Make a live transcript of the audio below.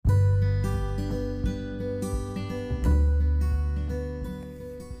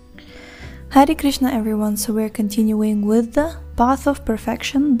Hare Krishna everyone, so we're continuing with the Path of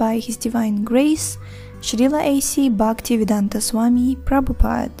Perfection by His Divine Grace, Srila A.C. Bhaktivedanta Swami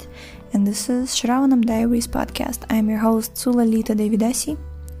Prabhupada. And this is Shravanam Diaries podcast. I'm your host Sulalita Devidasi.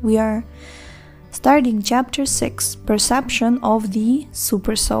 We are starting chapter 6, Perception of the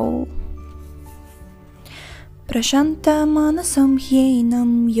Super Soul. Prashanta manasam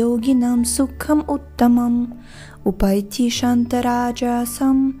hyenam yoginam sukham uttamam upaiti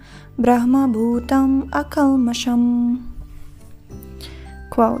shantarajasam brahma bhutam akalmasham.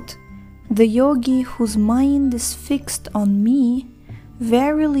 Quote, the yogi whose mind is fixed on me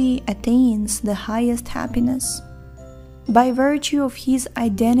verily attains the highest happiness. By virtue of his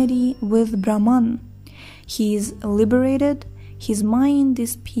identity with Brahman, he is liberated, his mind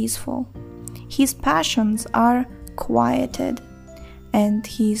is peaceful, his passions are quieted, and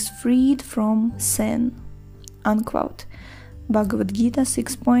he is freed from sin. Unquote. Bhagavad Gita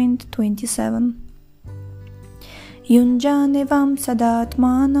 6.27. Yunjanevam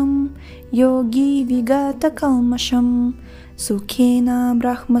sadatmanam yogi vigata kalmasham sukhena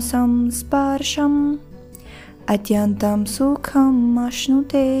brahmasam sparsham atyantam sukham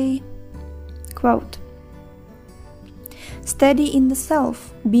ashnute. Quote, steady in the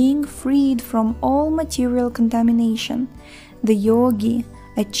self, being freed from all material contamination, the yogi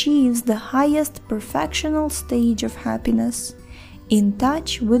achieves the highest perfectional stage of happiness, in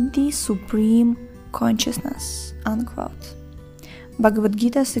touch with the Supreme Consciousness. Unquote. Bhagavad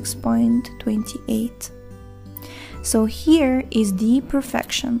Gita 6.28. So here is the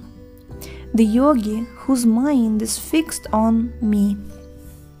perfection. The yogi whose mind is fixed on me.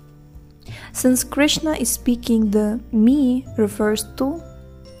 Since Krishna is speaking, the me refers to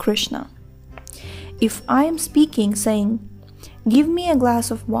Krishna. If I am speaking saying, give me a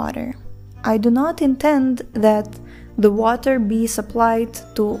glass of water, I do not intend that the water be supplied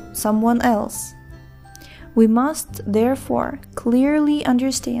to someone else. We must therefore clearly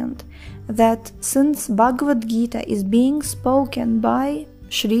understand that since Bhagavad Gita is being spoken by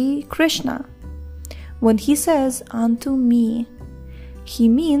Shri Krishna, when he says unto me, he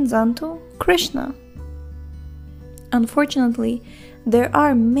means unto Krishna. Unfortunately, there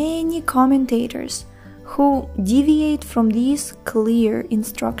are many commentators who deviate from these clear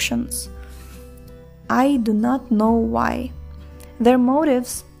instructions. I do not know why. Their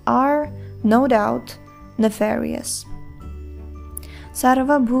motives are, no doubt, nefarious.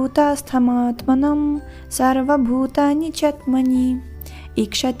 Sarva bhutasthamaatmanam sarva bhutani chatmani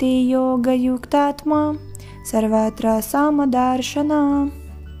ikshate yoga yuktatma sarvatra samadarshana.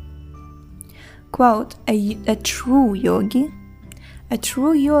 Quote, a true yogi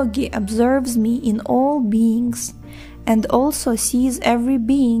observes me in all beings and also sees every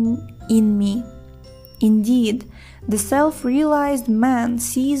being in me. Indeed, the self-realized man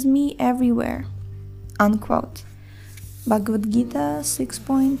sees me everywhere. Unquote. Bhagavad Gita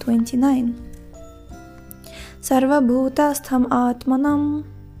 6.29. Sarva bhutastham atmanam.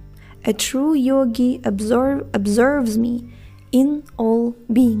 A true yogi observes me in all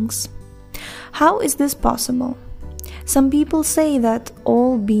beings. How is this possible? Some people say that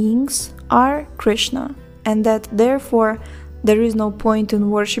all beings are Krishna and that therefore there is no point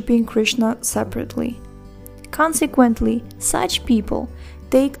in worshipping Krishna separately. Consequently, such people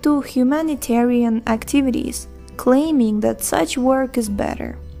take to humanitarian activities, claiming that such work is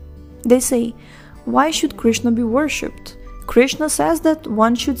better. They say, why should Krishna be worshipped? Krishna says that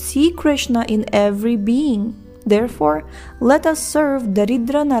one should see Krishna in every being. Therefore, let us serve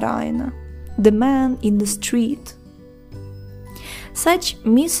Daridra Narayana, the man in the street. Such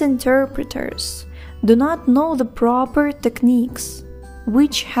misinterpreters do not know the proper techniques,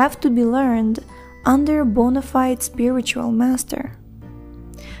 which have to be learned under a bona fide spiritual master.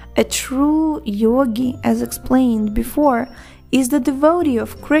 A true yogi, as explained before, is the devotee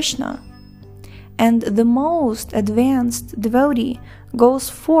of Krishna, and the most advanced devotee goes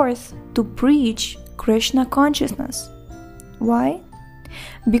forth to preach Krishna consciousness. Why?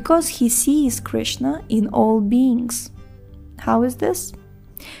 Because he sees Krishna in all beings. How is this?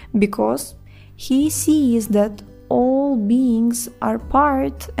 Because he sees that all beings are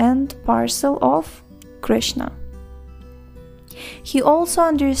part and parcel of Krishna. He also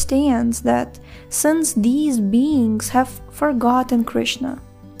understands that since these beings have forgotten Krishna,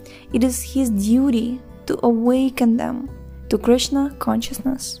 it is his duty to awaken them to Krishna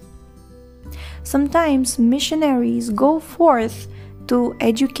consciousness. Sometimes missionaries go forth to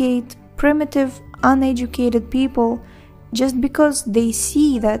educate primitive, uneducated people just because they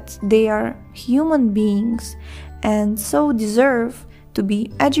see that they are human beings and so deserve to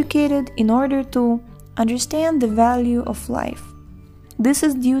be educated in order to understand the value of life. This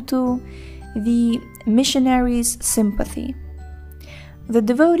is due to the missionary's sympathy. The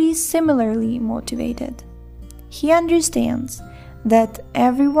devotee is similarly motivated. He understands that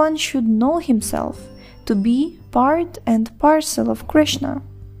everyone should know himself to be part and parcel of Krishna.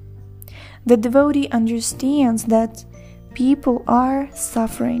 The devotee understands that people are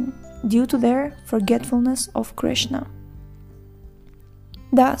suffering due to their forgetfulness of Krishna.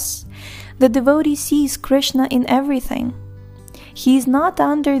 Thus, the devotee sees Krishna in everything. He is not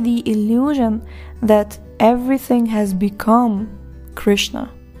under the illusion that everything has become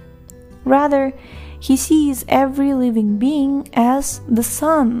Krishna. Rather, he sees every living being as the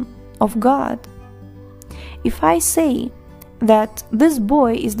son of God. If I say that this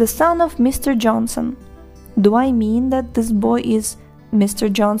boy is the son of Mr. Johnson, do I mean that this boy is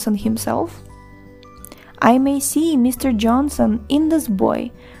Mr. Johnson himself? I may see Mr. Johnson in this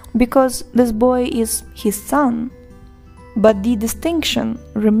boy because this boy is his son, but the distinction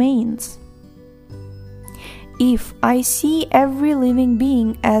remains. If I see every living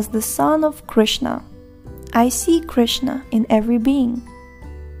being as the son of Krishna, I see Krishna in every being.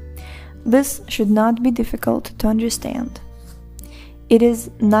 This should not be difficult to understand. It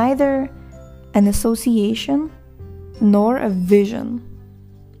is neither an association nor a vision,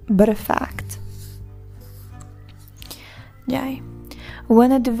 but a fact. Jai.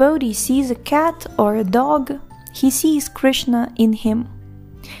 When a devotee sees a cat or a dog, he sees Krishna in him.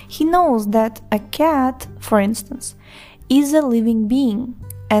 He knows that a cat, for instance, is a living being,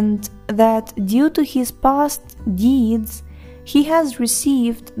 and that due to his past deeds, he has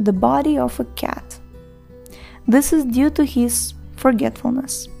received the body of a cat. This is due to his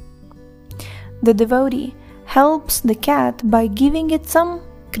forgetfulness. The devotee helps the cat by giving it some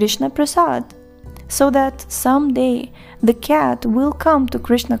Krishna Prasad, so that someday the cat will come to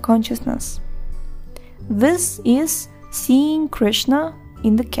Krishna consciousness. This is seeing Krishna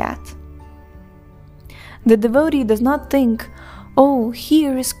in the cat. The devotee does not think, "Oh,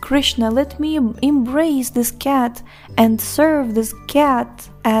 here is Krishna, let me embrace this cat and serve this cat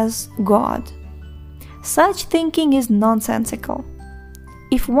as God." Such thinking is nonsensical.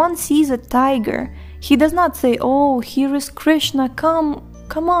 If one sees a tiger, he does not say, "Oh, here is Krishna, come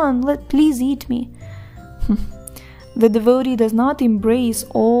on, please eat me." The devotee does not embrace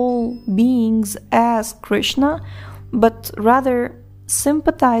all beings as Krishna, but rather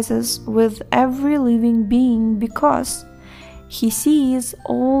sympathizes with every living being because he sees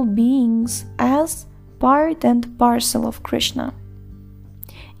all beings as part and parcel of Krishna.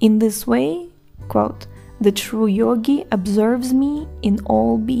 In this way, quote, "the true yogi observes me in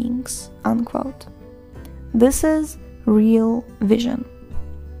all beings," unquote. This is real vision.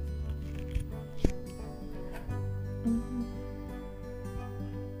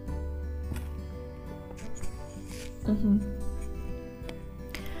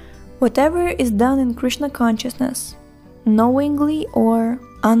 Whatever is done in Krishna consciousness, knowingly or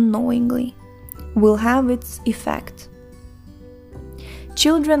unknowingly, will have its effect.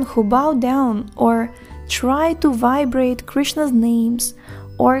 Children who bow down or try to vibrate Krishna's names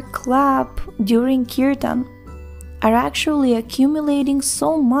or clap during kirtan are actually accumulating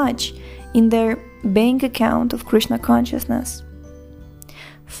so much in their bank account of Krishna consciousness.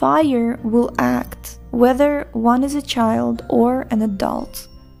 Fire will act whether one is a child or an adult.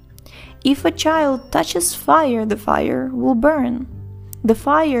 If a child touches fire, the fire will burn. The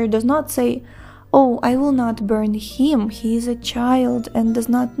fire does not say, "Oh, I will not burn him, he is a child and does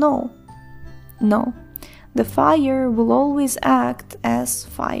not know." No, the fire will always act as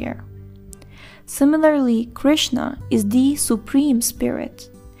fire. Similarly, Krishna is the Supreme Spirit,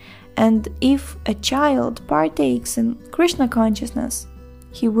 and if a child partakes in Krishna consciousness,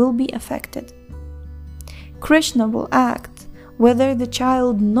 he will be affected. Krishna will act whether the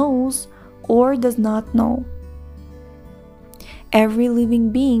child knows or does not know. Every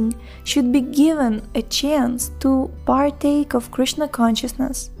living being should be given a chance to partake of Krishna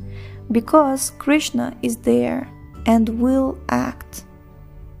consciousness because Krishna is there and will act.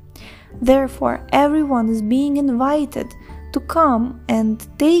 Therefore, everyone is being invited to come and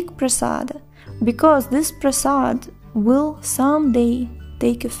take prasad because this prasad will someday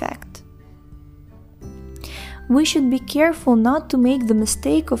take effect. We should be careful not to make the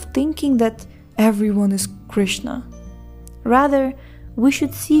mistake of thinking that everyone is Krishna. Rather, we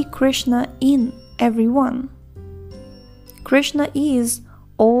should see Krishna in everyone. Krishna is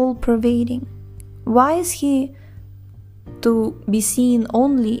all-pervading. Why is he to be seen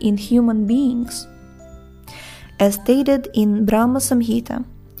only in human beings? As stated in Brahma Samhita,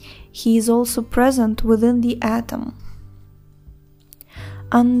 he is also present within the atom.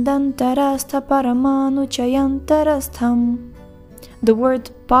 Andantarastha paramanu chayantarastham The word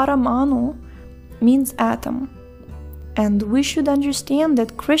Paramanu means atom, and we should understand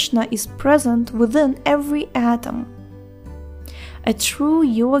that Krishna is present within every atom. A true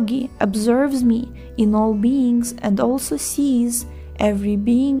yogi observes me in all beings and also sees every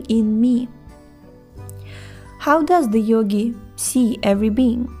being in me. How does the yogi see every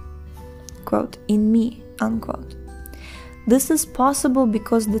being? Quote, in me, unquote. This is possible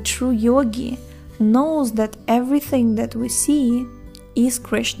because the true yogi knows that everything that we see is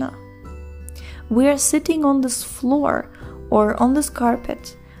Krishna. We are sitting on this floor or on this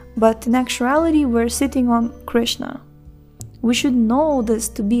carpet, but in actuality we're sitting on Krishna. We should know this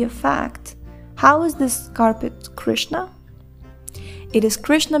to be a fact. How is this carpet Krishna? It is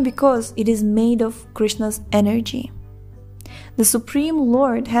Krishna because it is made of Krishna's energy. The Supreme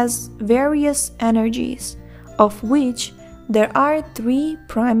Lord has various energies, of which there are three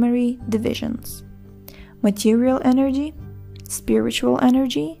primary divisions: material energy, spiritual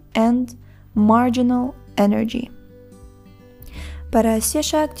energy, and marginal energy. Parasya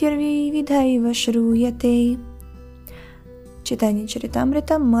Shaktirvi Vidhaiva Shruyate. Chaitanya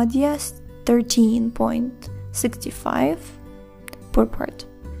Charitamrita Madhya 13.65. Purport.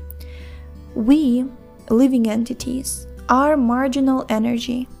 We, living entities, are marginal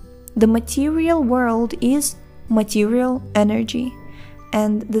energy. The material world is material energy,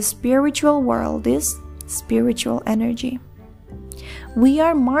 and the spiritual world is spiritual energy. We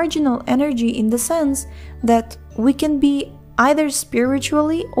are marginal energy in the sense that we can be either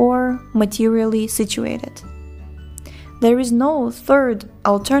spiritually or materially situated. There is no third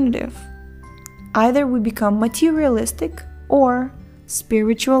alternative. Either we become materialistic or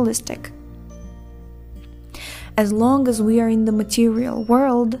spiritualistic. As long as we are in the material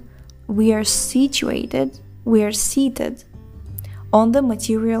world, we are seated on the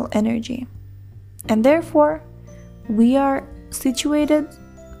material energy. And therefore, we are situated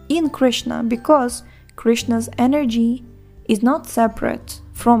in Krishna because Krishna's energy is not separate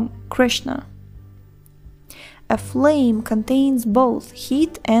from Krishna. A flame contains both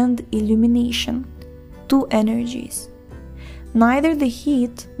heat and illumination, two energies. Neither the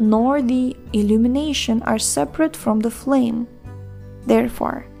heat nor the illumination are separate from the flame.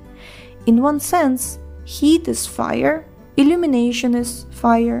 Therefore, in one sense, heat is fire, illumination is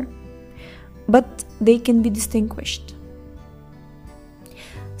fire, but they can be distinguished.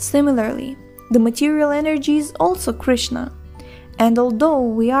 Similarly, the material energy is also Krishna, and although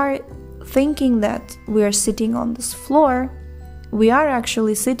we are thinking that we are sitting on this floor, we are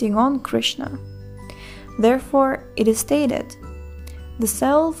actually sitting on Krishna. Therefore, it is stated, the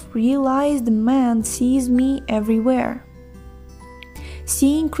self-realized man sees me everywhere.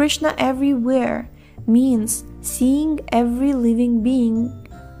 Seeing Krishna everywhere means seeing every living being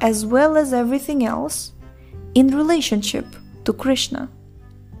as well as everything else in relationship to Krishna.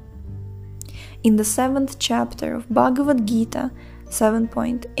 In the 7th chapter of Bhagavad Gita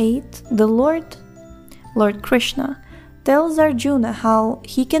 7.8, the Lord Krishna, tells Arjuna how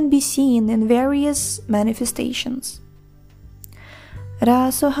he can be seen in various manifestations.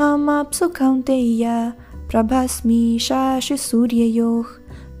 Rasoham apsu kaunteya prabhasmi shashi suryayoh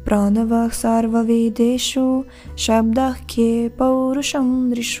pranavah sarva vedeshu shabdah ke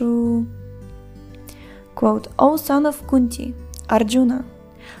paurusham drishu. Quote, O son of Kunti, Arjuna,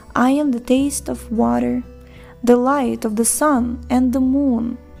 I am the taste of water, the light of the sun and the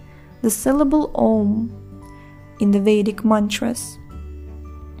moon, the syllable Om in the Vedic mantras.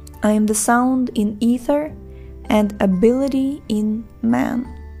 I am the sound in ether and ability in man.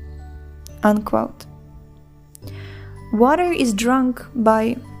 Unquote. Water is drunk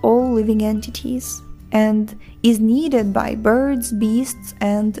by all living entities and is needed by birds, beasts,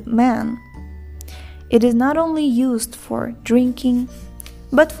 and man. It is not only used for drinking,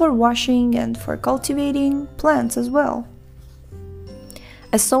 but for washing and for cultivating plants as well.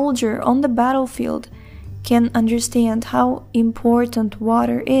 A soldier on the battlefield can understand how important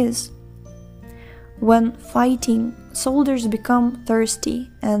water is. When fighting, soldiers become thirsty,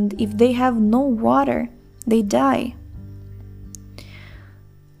 and if they have no water, they die.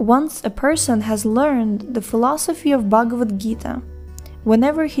 Once a person has learned the philosophy of Bhagavad Gita,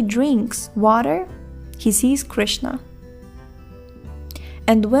 whenever he drinks water, he sees Krishna.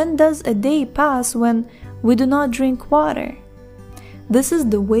 And when does a day pass when we do not drink water? This is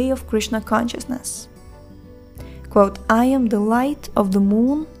the way of Krishna consciousness. Quote, I am the light of the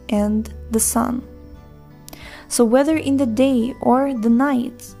moon and the sun. So whether in the day or the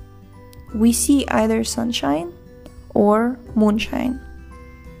night, we see either sunshine or moonshine.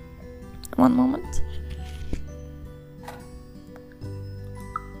 One moment.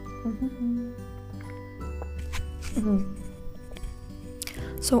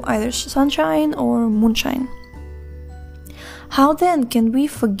 So either sunshine or moonshine. How then can we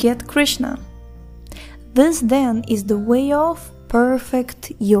forget Krishna? This then is the way of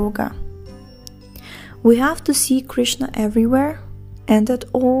perfect yoga. We have to see Krishna everywhere and at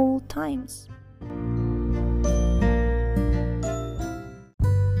all times.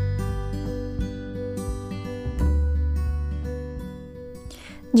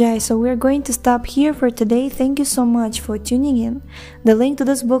 Jai, so we're going to stop here for today. Thank you so much for tuning in. The link to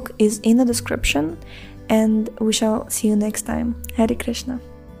this book is in the description, and we shall see you next time. Hare Krishna.